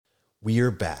We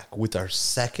are back with our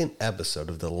second episode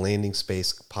of the Landing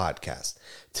Space podcast.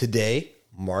 Today,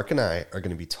 Mark and I are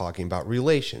going to be talking about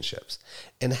relationships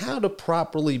and how to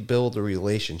properly build a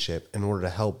relationship in order to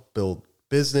help build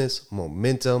business,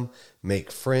 momentum,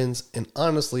 make friends, and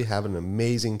honestly have an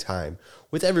amazing time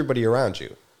with everybody around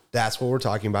you. That's what we're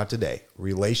talking about today,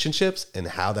 relationships and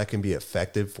how that can be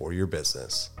effective for your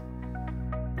business.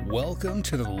 Welcome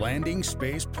to the Landing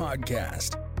Space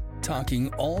podcast.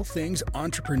 Talking all things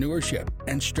entrepreneurship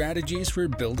and strategies for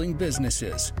building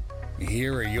businesses.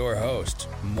 Here are your hosts,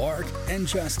 Mark and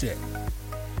Justin.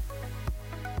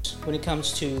 When it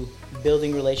comes to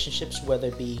building relationships, whether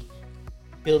it be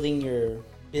building your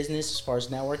business as far as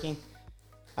networking,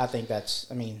 I think that's,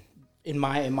 in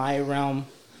my realm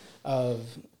of,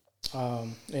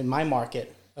 in my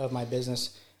market of my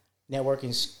business, networking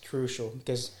is crucial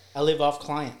because I live off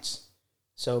clients.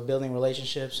 So building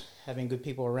relationships, having good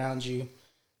people around you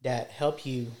that help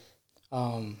you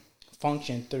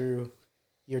function through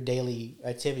your daily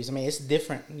activities. It's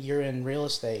different. You're in real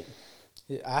estate.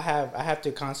 I have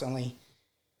to constantly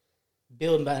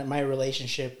build my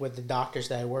relationship with the doctors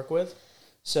that I work with.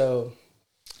 So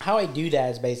how I do that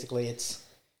is basically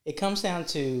it comes down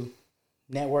to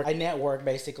network. I network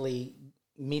basically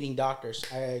meeting doctors.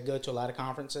 I go to a lot of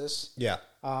conferences. Yeah.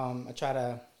 I try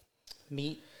to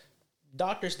meet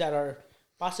doctors that are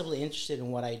possibly interested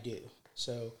in what I do.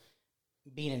 So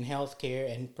being in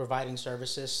healthcare and providing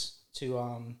services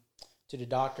to the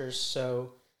doctors.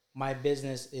 So my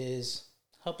business is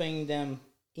helping them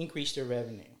increase their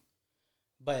revenue.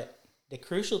 But the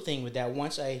crucial thing with that,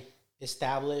 once I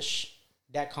establish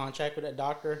that contract with that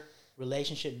doctor,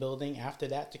 relationship building after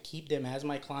that to keep them as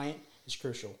my client is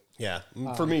crucial. Yeah,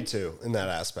 for me too, in that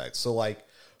aspect. So like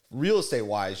real estate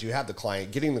wise, you have the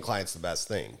client, getting the client's the best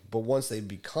thing. But once they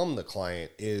become the client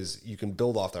is you can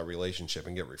build off that relationship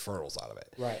and get referrals out of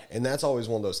it. Right. And that's always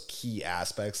one of those key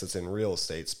aspects that's in real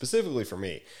estate, specifically for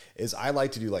me, is I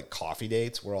like to do like coffee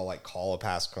dates where I'll like call a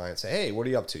past client, say, hey, what are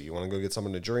you up to? You want to go get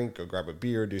something to drink, go grab a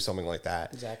beer, do something like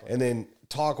that. Exactly. And then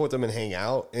talk with them and hang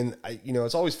out. And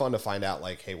it's always fun to find out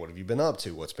like, hey, what have you been up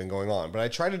to? What's been going on? But I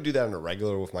try to do that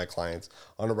with my clients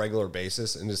on a regular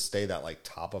basis and just stay that like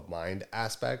top of mind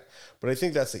aspect. But I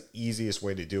think that's the easiest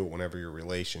way to do it whenever you're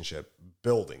relationship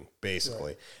building,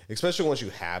 basically, right. Especially once you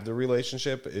have the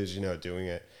relationship is, doing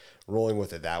it, rolling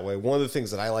with it that way. One of the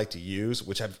things that I like to use,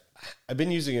 which I've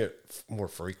been using it more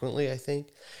frequently, I think,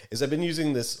 is I've been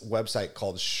using this website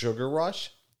called Sugar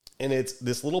Rush. And it's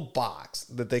this little box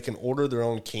that they can order their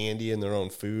own candy and their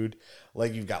own food.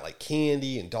 Like you've got like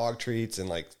candy and dog treats and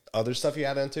like other stuff you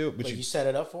add into it. But you set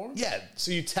it up for them? Yeah.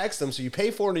 So you text them. So you pay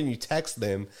for it and you text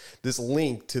them this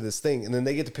link to this thing. And then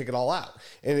they get to pick it all out.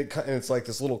 And it's like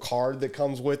this little card that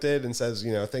comes with it and says,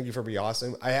 thank you for being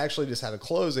awesome. I actually just had a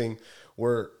closing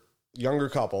where younger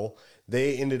couple,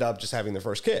 they ended up just having their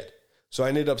first kid. So I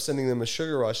ended up sending them a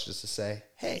Sugar Rush just to say,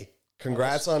 hey,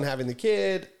 congrats on having the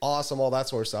kid. Awesome. All that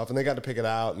sort of stuff. And they got to pick it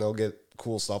out and they'll get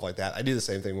cool stuff like that. I do the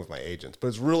same thing with my agents, but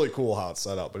it's really cool how it's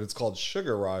set up. But it's called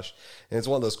Sugar Rush. And it's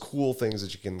one of those cool things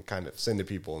that you can kind of send to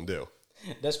people and do.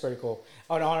 That's pretty cool.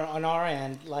 On our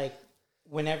end, like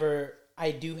whenever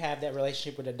I do have that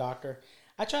relationship with a doctor,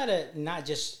 I try to not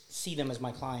just see them as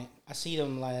my client. I see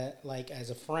them like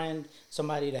as a friend,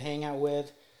 somebody to hang out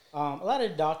with. A lot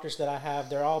of doctors that I have,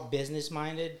 they're all business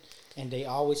minded. And they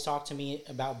always talk to me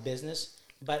about business,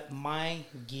 but my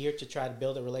gear to try to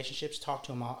build a relationships, talk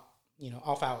to them,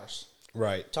 off hours.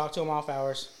 Right. Talk to them off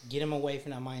hours, get them away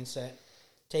from that mindset,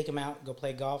 take them out, go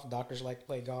play golf. Doctors like to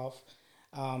play golf.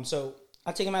 So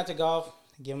I take them out to golf,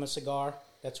 give them a cigar.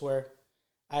 That's where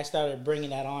I started bringing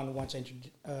that on once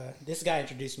this guy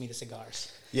introduced me to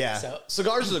cigars. Yeah. So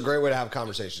cigars is a great way to have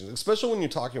conversations, especially when you're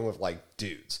talking with like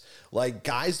dudes. Like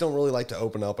guys don't really like to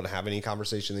open up and have any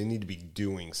conversation. They need to be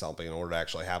doing something in order to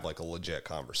actually have like a legit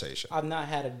conversation. I've not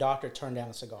had a doctor turn down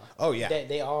a cigar. Oh yeah.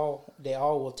 They all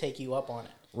will take you up on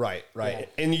it. Right. Yeah.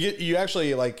 And you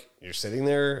actually like, you're sitting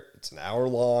there, it's an hour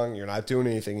long, you're not doing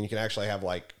anything, and you can actually have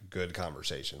like good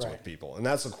conversations with people. And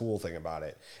that's the cool thing about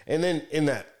it. And then in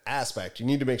that aspect, you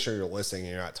need to make sure you're listening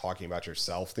and you're not talking about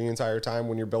yourself the entire time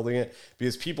when you're building it,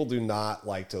 because people do not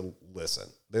like to listen.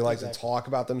 They like to talk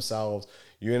about themselves.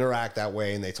 You interact that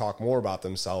way and they talk more about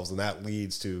themselves, and that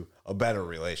leads to a better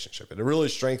relationship. It really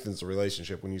strengthens the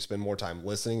relationship when you spend more time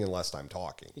listening and less time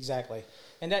talking. Exactly.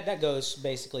 And that goes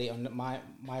basically on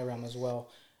my realm as well.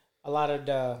 A lot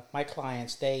of my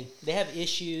clients, they have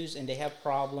issues and they have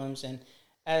problems, and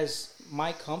as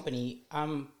my company,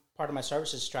 I'm part of my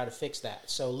services to try to fix that.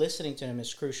 So listening to them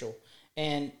is crucial.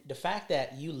 And the fact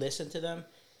that you listen to them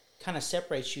kind of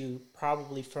separates you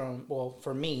probably from, well,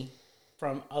 for me,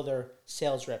 from other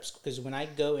sales reps, because when I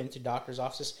go into doctor's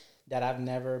offices that I've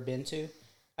never been to,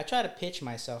 I try to pitch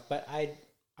myself, but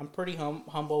I'm pretty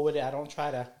humble with it. I don't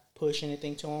try to push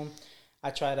anything to them.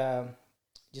 I try to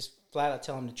just flat out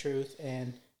tell them the truth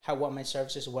and what my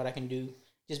services, what I can do.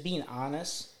 Just being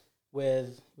honest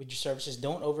with your services.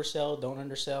 Don't oversell, don't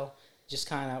undersell. Just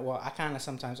kind of, I kind of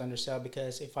sometimes undersell,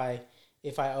 because if I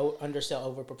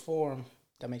undersell, overperform,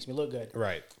 that makes me look good.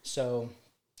 Right. So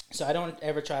I don't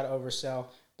ever try to oversell,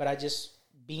 but I just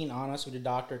being honest with the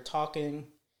doctor, talking.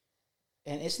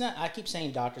 And it's not, I keep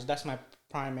saying doctors, that's my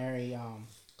primary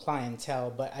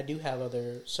clientele, but I do have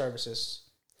other services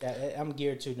that I'm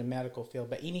geared to the medical field.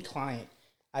 But any client,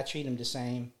 I treat them the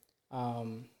same.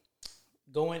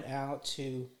 Going out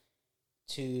to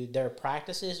their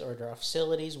practices or their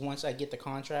facilities once I get the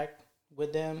contract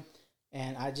with them,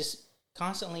 and I just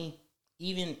constantly,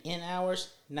 even in hours,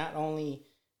 not only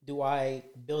do I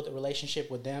build a relationship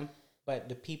with them, but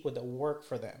the people that work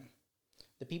for them.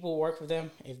 The people who work for them,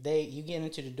 if you get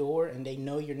into the door and they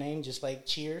know your name, just like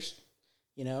Cheers,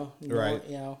 right.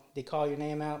 They call your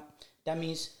name out, that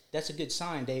means that's a good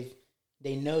sign.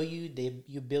 They know you,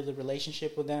 you build a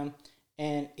relationship with them.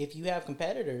 And if you have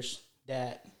competitors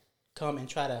that come and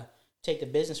try to take the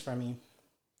business from you,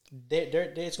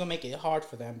 it's going to make it hard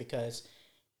for them, because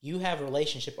you have a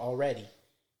relationship already.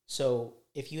 So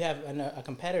if you have a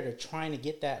competitor trying to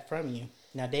get that from you,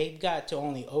 now they've got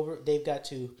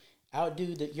to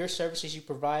outdo your services you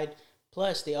provide.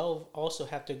 Plus, they also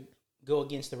have to go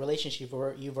against the relationship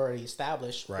you've already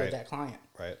established with that client.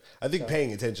 Right. I think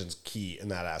paying attention is key in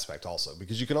that aspect also,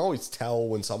 because you can always tell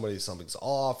when something's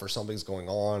off or something's going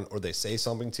on, or they say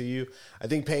something to you. I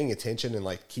think paying attention and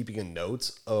like keeping a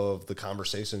notes of the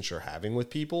conversations you're having with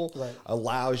people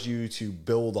allows you to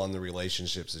build on the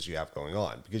relationships that you have going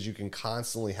on, because you can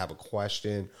constantly have a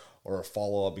question or a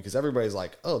follow-up, because everybody's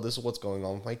like, oh, this is what's going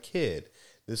on with my kid.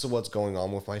 This is what's going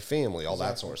on with my family, all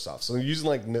that sort of stuff. So using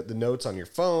like the notes on your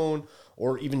phone,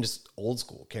 or even just old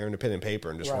school, carrying a pen and paper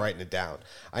and just writing it down.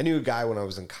 I knew a guy when I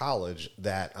was in college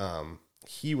that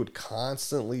he would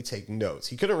constantly take notes.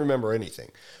 He couldn't remember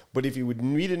anything, but if he would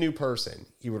meet a new person,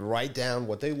 he would write down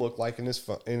what they looked like in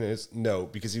his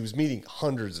note, because he was meeting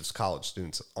hundreds of college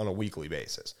students on a weekly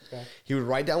basis. Okay. He would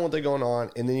write down what they're going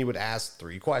on, and then he would ask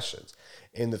 3 questions.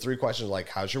 And the 3 questions like,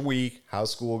 how's your week?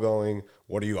 How's school going?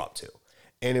 What are you up to?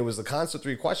 And it was the constant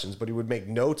 3 questions, but he would make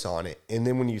notes on it. And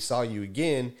then when he saw you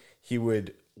again, he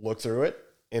would look through it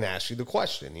and ask you the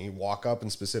question. He'd walk up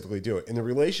and specifically do it. And the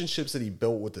relationships that he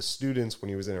built with the students when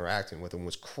he was interacting with them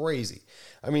was crazy.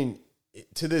 I mean,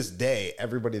 to this day,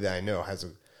 everybody that I know has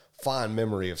a fond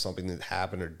memory of something that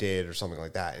happened or did or something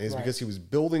like that. And it's because he was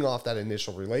building off that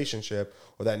initial relationship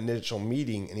or that initial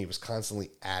meeting, and he was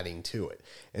constantly adding to it.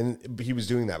 And he was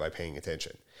doing that by paying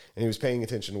attention. And he was paying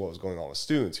attention to what was going on with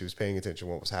students. He was paying attention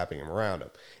to what was happening around him.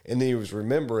 And then he was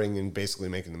remembering and basically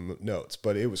making the notes.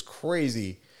 But it was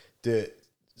crazy to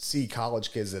see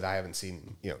college kids that I haven't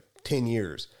seen, 10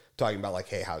 years talking about like,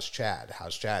 hey, how's Chad?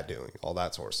 How's Chad doing? All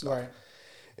that sort of stuff. Right.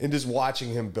 And just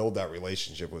watching him build that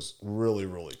relationship was really,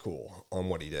 really cool on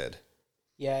what he did.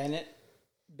 Yeah, and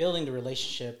building the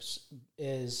relationships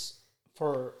is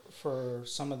for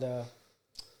some of the,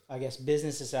 I guess,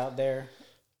 businesses out there.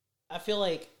 I feel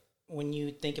like when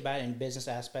you think about it in business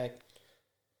aspect,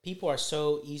 people are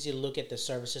so easy to look at the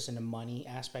services and the money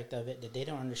aspect of it that they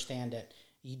don't understand that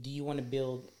you want to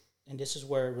build, and this is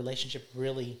where relationship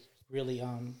really, really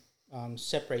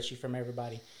separates you from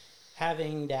everybody.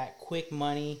 Having that quick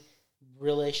money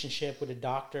relationship with a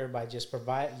doctor by just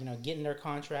getting their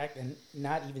contract and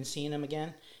not even seeing them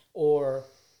again, or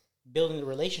building the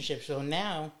relationship. So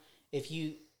now, if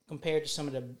you compare to some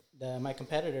of my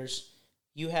competitors,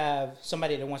 you have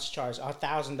somebody that wants to charge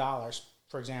 $1,000,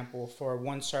 for example, for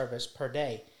one service per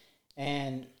day.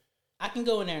 And I can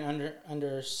go in there and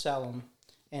undersell them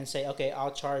and say, okay,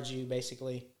 I'll charge you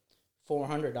basically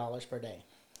 $400 per day.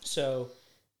 So,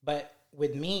 but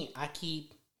with me, I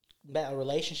keep that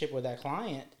relationship with that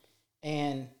client.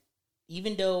 And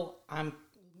even though I'm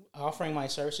offering my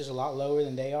services a lot lower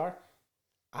than they are,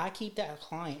 I keep that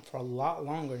client for a lot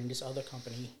longer than this other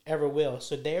company ever will.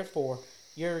 So therefore,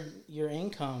 your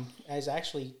income is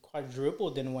actually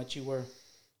quadrupled than what you were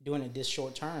doing at this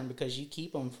short term, because you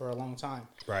keep them for a long time.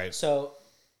 Right. So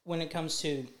when it comes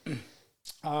to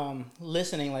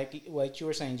listening, like what you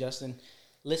were saying, Justin,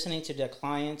 listening to the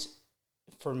clients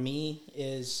for me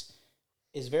is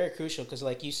very crucial, because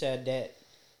like you said, that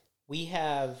we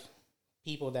have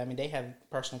people that, they have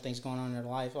personal things going on in their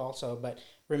life also, but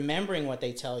remembering what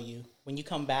they tell you when you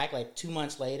come back like 2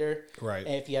 months later, right?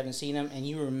 If you haven't seen them and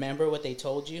you remember what they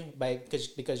told you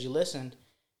because you listened,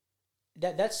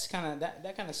 that's kind of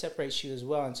that kind of separates you as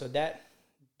well. And so that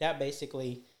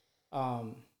basically,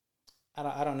 I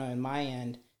don't know. In my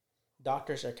end,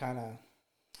 doctors are kind of,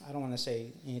 I don't want to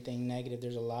say anything negative.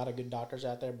 There's a lot of good doctors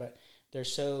out there, but they're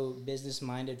so business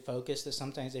minded, focused that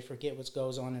sometimes they forget what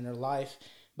goes on in their life.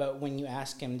 But when you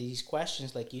ask them these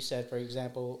questions, like you said, for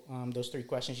example, those 3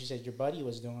 questions you said your buddy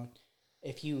was doing,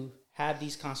 if you have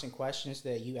these constant questions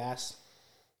that you ask,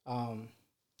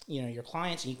 your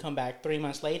clients, and you come back 3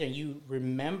 months later and you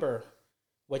remember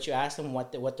what you asked them,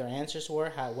 what their answers were,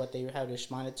 how they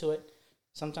responded to it.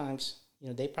 Sometimes,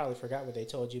 they probably forgot what they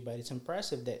told you, but it's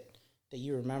impressive that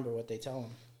you remember what they tell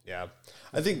them. Yeah.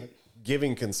 I think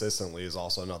giving consistently is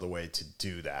also another way to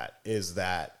do that, is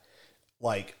that,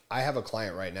 like, I have a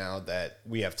client right now that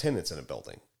we have tenants in a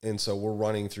building. And so we're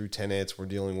running through tenants. We're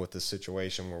dealing with this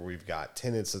situation where we've got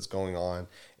tenants that's going on,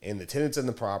 and the tenants in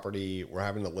the property, we're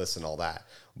having to listen, all that.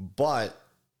 But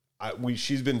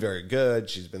she's been very good.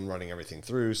 She's been running everything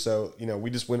through. So,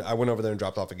 I went over there and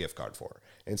dropped off a gift card for her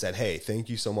and said, hey, thank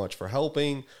you so much for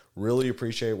helping. Really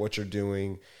appreciate what you're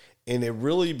doing. And it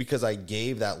really, because I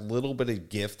gave that little bit of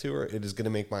gift to her, it is going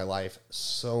to make my life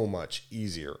so much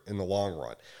easier in the long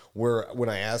run. Where when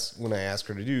I ask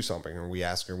her to do something, or we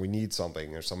ask her we need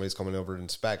something, or somebody's coming over to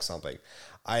inspect something,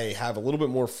 I have a little bit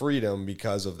more freedom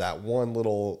because of that one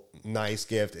little nice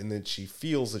gift, and then she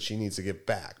feels that she needs to give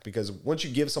back. Because once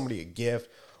you give somebody a gift,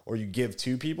 or you give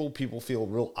to people, people feel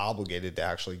real obligated to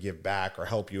actually give back or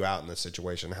help you out in the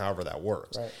situation, however that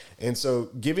works. Right. And so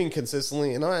giving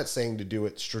consistently, and I'm not saying to do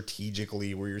it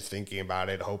strategically where you're thinking about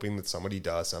it, hoping that somebody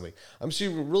does something. I'm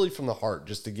saying really from the heart,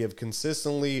 just to give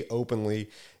consistently, openly,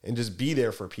 and just be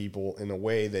there for people in a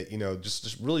way that,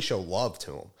 just really show love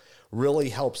to them. Really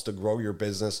helps to grow your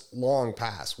business long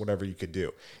past whatever you could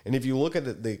do. And if you look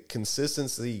at the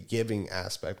consistency giving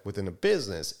aspect within a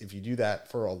business, if you do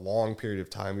that for a long period of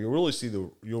time, you'll really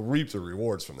you'll reap the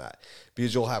rewards from that,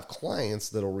 because you'll have clients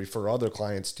that'll refer other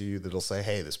clients to you that'll say,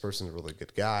 hey, this person's a really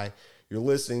good guy. You're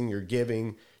listening, you're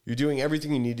giving, you're doing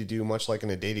everything you need to do, much like in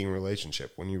a dating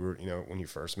relationship when you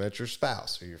first met your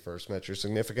spouse or you first met your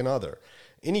significant other.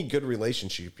 Any good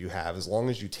relationship you have, as long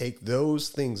as you take those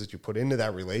things that you put into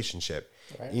that relationship,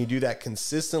 right, and you do that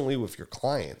consistently with your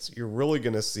clients, you're really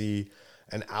going to see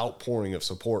an outpouring of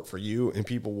support for you, and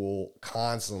people will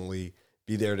constantly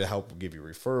be there to help give you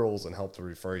referrals and help to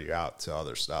refer you out to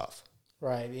other stuff.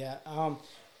 Right. Yeah.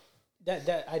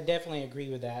 That I definitely agree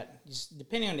with that. Just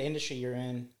depending on the industry you're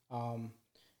in,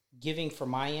 giving for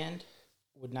my end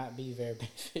would not be very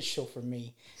beneficial for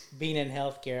me. Being in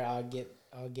healthcare,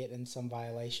 I'll get in some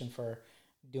violation for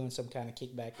doing some kind of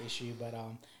kickback issue. But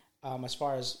as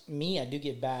far as me, I do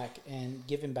give back, and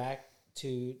giving back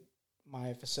to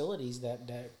my facilities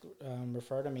that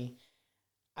refer to me,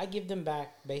 I give them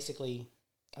back basically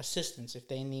assistance if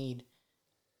they need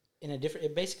in a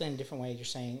different way. You're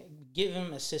saying give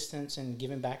them assistance and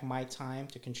giving back my time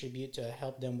to contribute to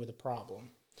help them with a problem.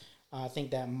 I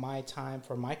think that my time,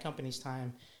 for my company's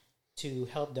time, to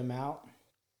help them out,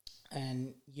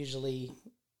 and usually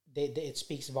it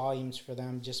speaks volumes for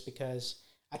them, just because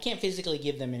I can't physically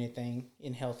give them anything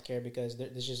in healthcare because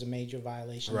there's just a major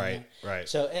violation. Right.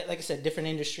 So, like I said, different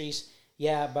industries,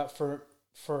 yeah, but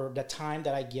for the time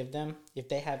that I give them, if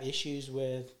they have issues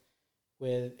with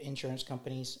insurance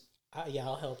companies,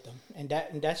 I'll help them, and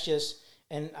that's just,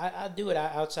 and I do it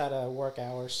outside of work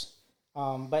hours.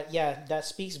 But yeah, that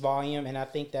speaks volume, and I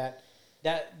think that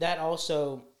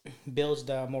also builds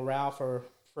the morale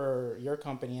for your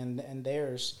company and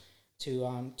theirs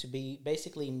to be,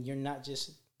 basically, you're not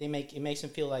just, it makes them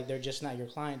feel like they're just not your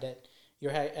client, that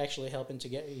you're actually helping to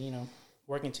get,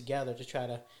 working together to try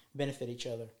to benefit each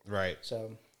other. Right.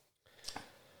 So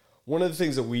one of the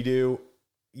things that we do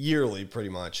yearly, pretty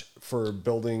much, for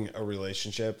building a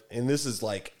relationship, and this is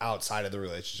like outside of the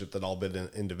relationship that I'll build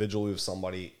individually with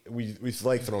somebody, we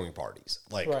like throwing parties.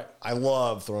 Like, right. I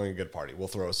love throwing a good party. We'll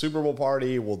throw a Super Bowl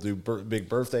party. We'll do big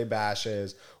birthday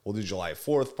bashes. We'll do July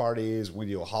 4th parties. We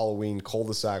do a Halloween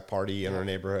cul-de-sac party in our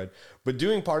neighborhood. But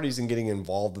doing parties and getting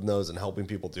involved in those and helping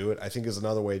people do it, I think, is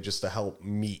another way just to help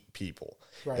meet people.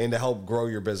 Right. And to help grow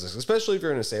your business, especially if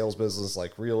you're in a sales business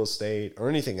like real estate or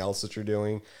anything else that you're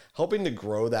doing, helping to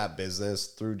grow that business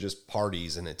through just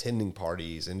parties and attending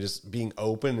parties and just being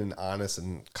open and honest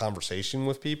in conversation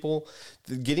with people,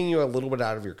 getting you a little bit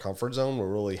out of your comfort zone will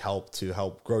really help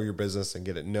grow your business and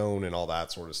get it known and all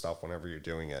that sort of stuff whenever you're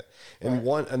doing it. And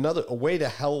a way to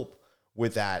help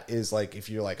with that is, like, if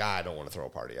you're like, I don't want to throw a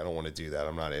party, I don't want to do that,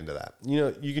 I'm not into that.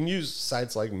 You can use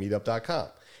sites like meetup.com.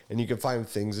 And you can find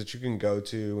things that you can go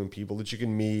to and people that you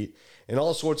can meet and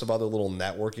all sorts of other little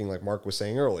networking, like Mark was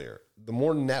saying earlier. the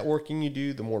more networking you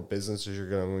do, the more businesses you're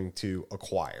going to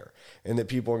acquire, and that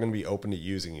people are going to be open to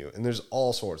using you. And there's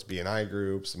all sorts, BNI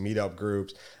groups, meetup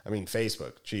groups. I mean,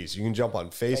 Facebook, geez, you can jump on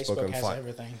Facebook and has find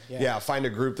everything. Yeah, find a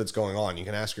group that's going on. You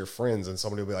can ask your friends, and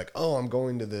somebody will be like, oh, I'm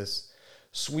going to this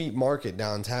sweet market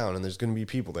downtown, and there's going to be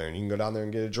people there, and you can go down there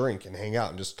and get a drink and hang out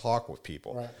and just talk with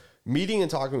people. Right. Meeting and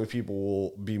talking with people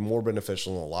will be more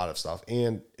beneficial in a lot of stuff,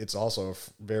 and it's also a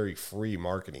very free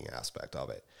marketing aspect of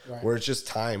it, right. where it's just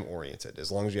time oriented.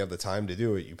 As long as you have the time to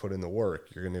do it, you put in the work,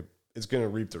 it's gonna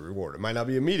reap the reward. It might not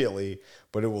be immediately,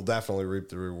 but it will definitely reap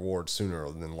the reward sooner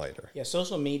than later. Yeah,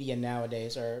 social media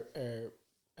nowadays are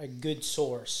a good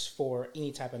source for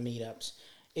any type of meetups.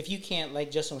 If you can't, like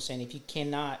Justin was saying, if you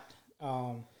cannot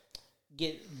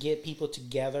get people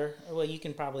together, well, you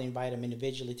can probably invite them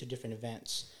individually to different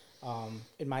events.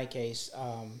 In my case,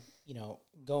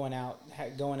 going out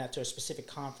to a specific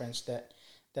conference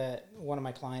that one of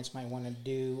my clients might want to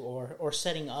do, or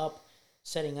setting up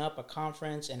a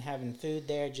conference and having food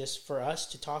there just for us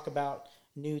to talk about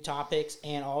new topics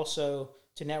and also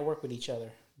to network with each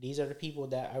other. These are the people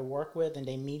that I work with, and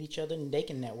they meet each other and they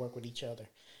can network with each other.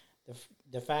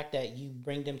 The fact that you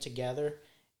bring them together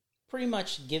pretty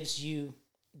much gives you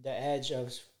the edge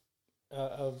of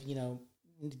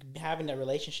having that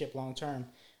relationship long term.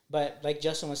 But like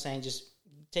Justin was saying, just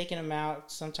taking them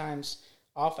out sometimes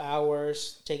off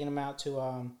hours, taking them out to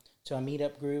a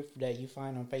meetup group that you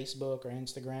find on Facebook or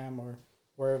Instagram or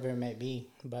wherever it may be.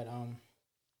 But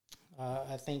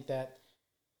I think that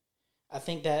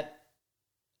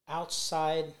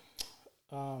outside,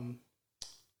 I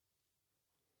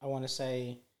want to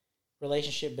say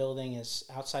relationship building is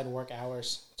outside work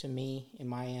hours, to me, in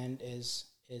my end, is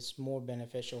more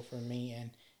beneficial for me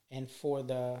and for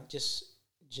the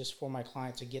just for my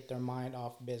client to get their mind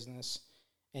off business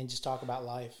and just talk about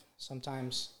life.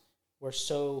 Sometimes we're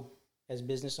so, as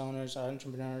business owners,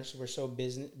 entrepreneurs, we're so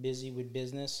busy with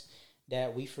business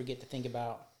that we forget to think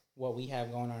about what we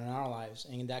have going on in our lives,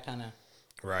 and that kind of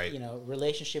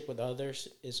relationship with others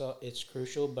it's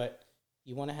crucial, but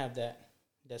you want to have that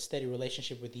steady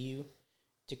relationship with you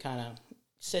to kind of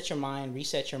reset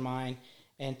your mind,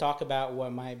 and talk about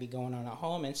what might be going on at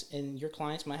home. And your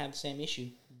clients might have the same issue.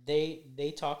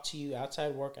 They talk to you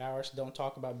outside work hours, don't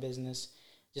talk about business,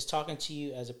 just talking to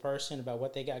you as a person about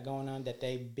what they got going on, that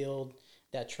they build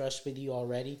that trust with you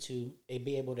already to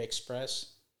be able to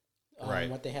express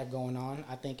what they have going on.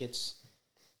 I think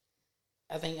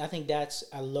that's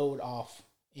a load off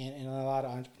in a lot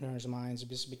of entrepreneurs' minds,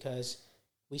 just because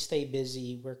we stay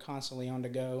busy. We're constantly on the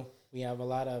go. We have a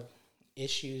lot of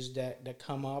issues that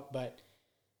come up,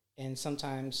 and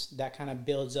sometimes that kind of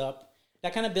builds up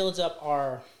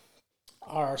our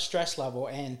stress level.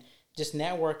 And just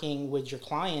networking with your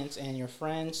clients and your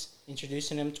friends,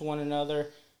 introducing them to one another,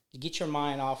 to get your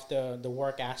mind off the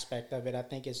work aspect of it, I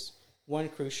think is one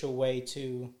crucial way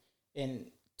to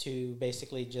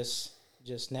basically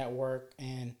just network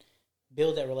and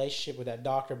build that relationship with that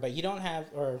doctor. But you don't have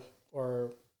or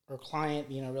client,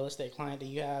 real estate client that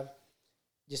you have,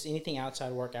 just anything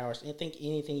outside work hours. I think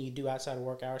anything you do outside of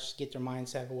work hours to get your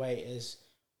mindset away is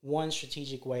one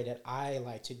strategic way that I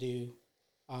like to do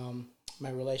my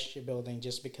relationship building,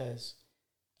 just because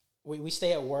we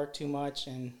stay at work too much,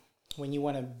 and when you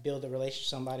want to build a relationship with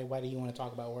somebody, why do you want to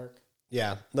talk about work?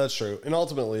 Yeah, that's true. And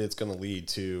ultimately it's going to lead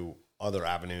to other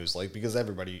avenues, because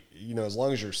everybody, as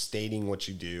long as you're stating what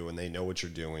you do and they know what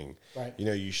you're doing, right,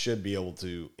 you should be able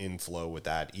to inflow with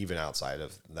that even outside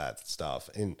of that stuff.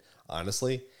 And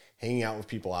honestly, hanging out with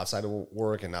people outside of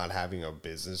work and not having a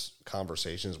business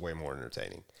conversation is way more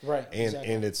entertaining. Right. And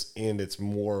exactly. and it's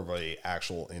more of a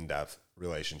actual in-depth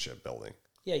relationship building.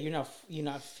 Yeah, you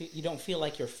don't feel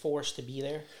like you're forced to be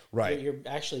there. Right. You're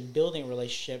actually building a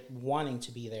relationship, wanting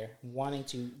to be there, wanting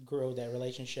to grow that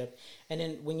relationship. And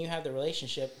then when you have the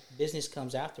relationship, business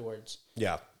comes afterwards.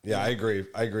 Yeah, I agree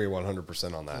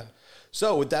 100% on that. Yeah.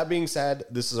 So with that being said,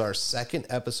 this is our second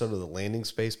episode of the Landing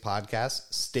Space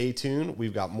podcast. Stay tuned.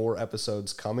 We've got more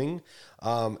episodes coming.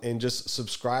 And just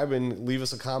subscribe and leave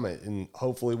us a comment. And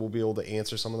hopefully we'll be able to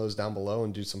answer some of those down below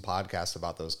and do some podcasts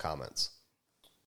about those comments.